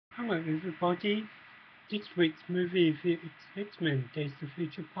Hello everybody, this week's movie is X-Men Days of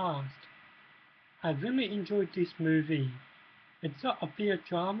Future Past. I really enjoyed this movie. It's got a bit of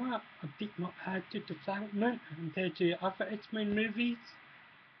drama, a bit more active development compared to other X-Men movies.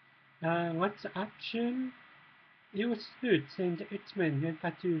 Lots of action. It was good seeing the X-Men went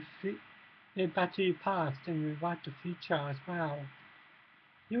back to the past and rewrite the future as well.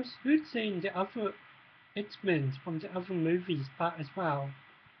 It was good seeing the other X-Men from the other movies back as well.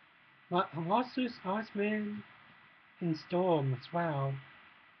 Like Colossus, Iceman, and Storm as well,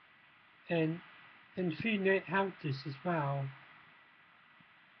 and a few new characters as well.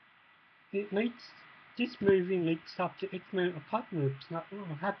 It leads this movie leads up to X-Men Apocalypse, like what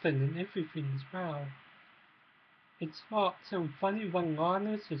will happen and everything as well. It's got some funny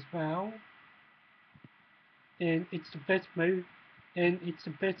one-liners as well, and it's the best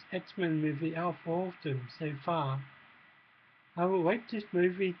X-Men movie out of all of them so far. I will rate this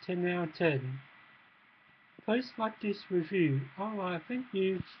movie 10 out of 10. Please like this review. Alright, thank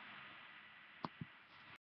you.